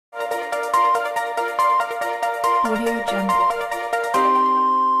Audio Jungle.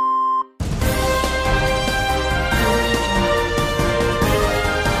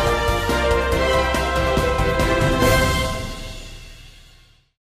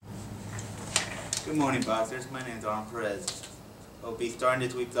 Good morning, boxers. My name is Arnold Perez. We'll be starting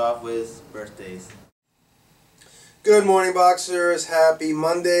this week off with birthdays. Good morning, boxers. Happy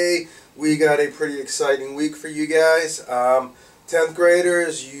Monday. We got a pretty exciting week for you guys. 10th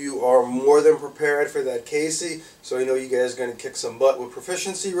graders, you are more than prepared for that Casey, so I know you guys are going to kick some butt with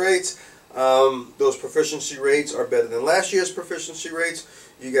proficiency rates. Those proficiency rates are better than last year's proficiency rates.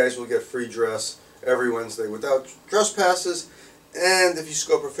 You guys will get free dress every Wednesday without dress passes, and if you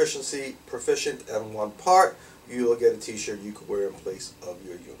score proficient in one part, you will get a t-shirt you could wear in place of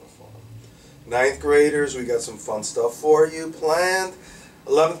your uniform. 9th graders, we got some fun stuff for you planned.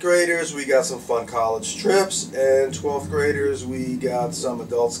 11th graders, we got some fun college trips, and 12th graders, we got some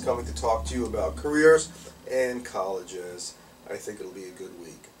adults coming to talk to you about careers and colleges. I think it'll be a good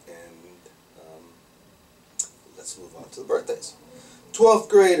week, and let's move on to the birthdays. 12th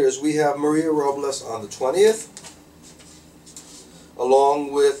graders, we have Maria Robles on the 20th,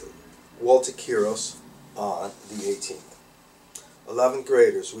 along with Walter Quiros on the 18th. 11th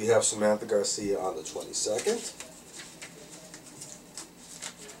graders, we have Samantha Garcia on the 22nd.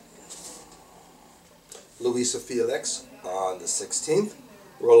 Luisa Felix on the 16th,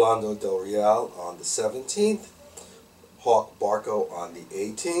 Rolando Del Real on the 17th, Hawk Barco on the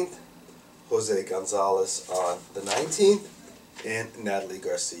 18th, Jose Gonzalez on the 19th, and Natalie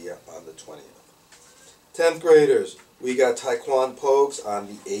Garcia on the 20th. 10th graders, we got Taekwon Pogues on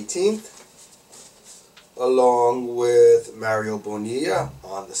the 18th, along with Mario Bonilla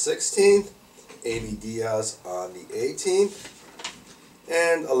on the 16th, Amy Diaz on the 18th,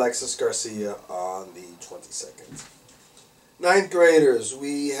 and Alexis Garcia on the 22nd. 9th graders,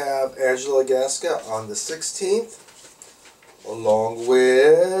 we have Angela Gasca on the 16th, along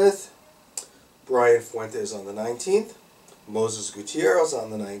with Brian Fuentes on the 19th, Moses Gutierrez on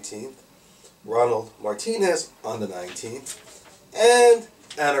the 19th, Ronald Martinez on the 19th, and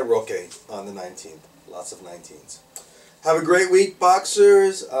Anna Roque on the 19th. Lots of 19s. Have a great week,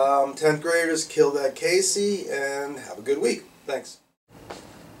 boxers. 10th graders, kill that Casey, and have a good week. Thanks.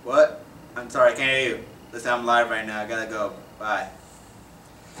 What? I'm sorry, I can't hear you. Listen, I'm live right now. I gotta go. Bye.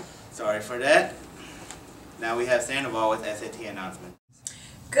 Sorry for that. Now we have Sandoval with SAT announcement.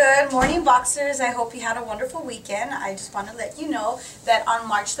 Good morning, boxers. I hope you had a wonderful weekend. I just want to let you know that on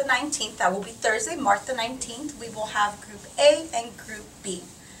March the 19th, that will be Thursday, March the 19th, we will have Group A and Group B.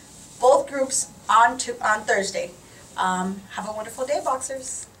 Both groups on Thursday. Have a wonderful day,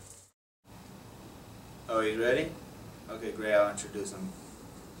 boxers. Oh, you ready? Okay, great. I'll introduce him.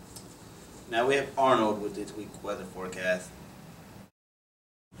 Now we have Arnold with this week's weather forecast.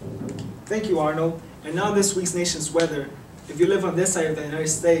 Thank you, Arnold. And now this week's nation's weather. If you live on this side of the United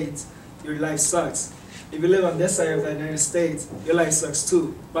States, your life sucks. If you live on this side of the United States, your life sucks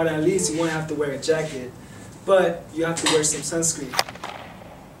too. But at least you won't have to wear a jacket. But you have to wear some sunscreen.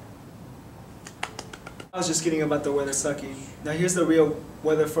 I was just kidding about the weather sucking. Now here's the real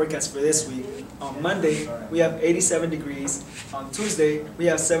weather forecast for this week. On Monday, we have 87 degrees. On Tuesday, we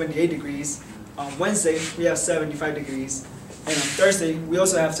have 78 degrees. On Wednesday, we have 75 degrees. And on Thursday, we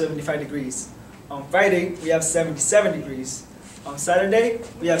also have 75 degrees. On Friday, we have 77 degrees. On Saturday,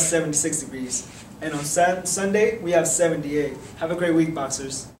 we have 76 degrees. And on Sunday, we have 78. Have a great week,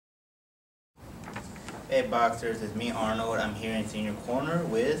 boxers. Hey, boxers. It's me, Arnold. I'm here in Senior Corner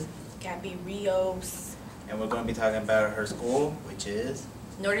with Gabby Rios. and we're going to be talking about her school, which is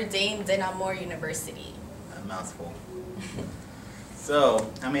Notre Dame de Namor University. A mouthful.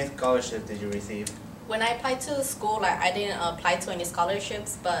 So, how many scholarships did you receive? When I applied to the school, I didn't apply to any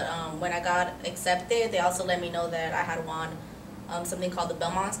scholarships, but when I got accepted, they also let me know that I had won something called the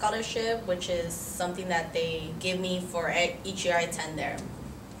Belmont Scholarship, which is something that they give me for each year I attend there.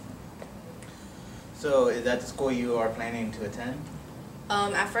 So, is that the school you are planning to attend?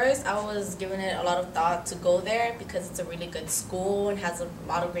 At first, I was giving it a lot of thought to go there because it's a really good school and has a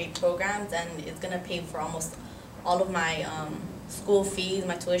lot of great programs, and it's going to pay for almost all of my school fees,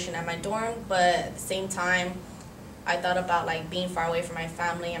 my tuition at my dorm. But at the same time, I thought about like being far away from my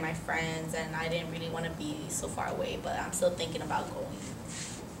family and my friends, and I didn't really want to be so far away, but I'm still thinking about going.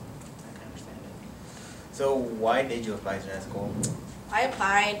 I can understand it. So, why did you apply to that school? I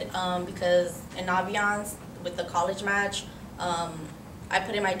applied because in Aviance, with the college match, I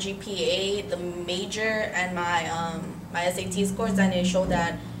put in my GPA, the major, and my SAT scores, and it showed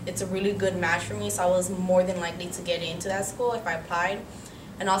that it's a really good match for me, so I was more than likely to get into that school if I applied.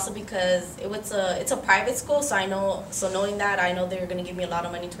 And also because it's a private school, so knowing that, I know they're going to give me a lot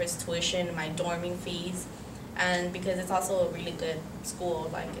of money towards tuition and my dorming fees. and because it's also a really good school,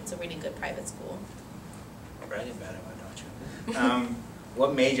 like it's a really good private school. Bragging about it, why don't you?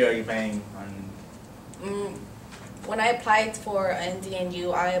 What major are you planning on? When I applied for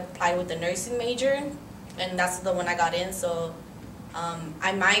NDNU, I applied with the nursing major, and that's the one I got in. So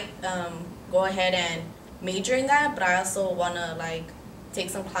I might go ahead and major in that, but I also want to like take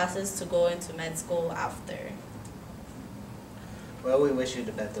some classes to go into med school after. Well, we wish you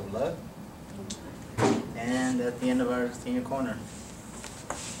the best of luck. And at the end of our senior corner.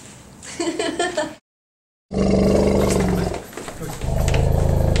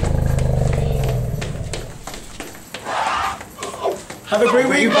 Have a great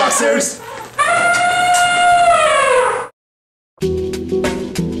week, boxers!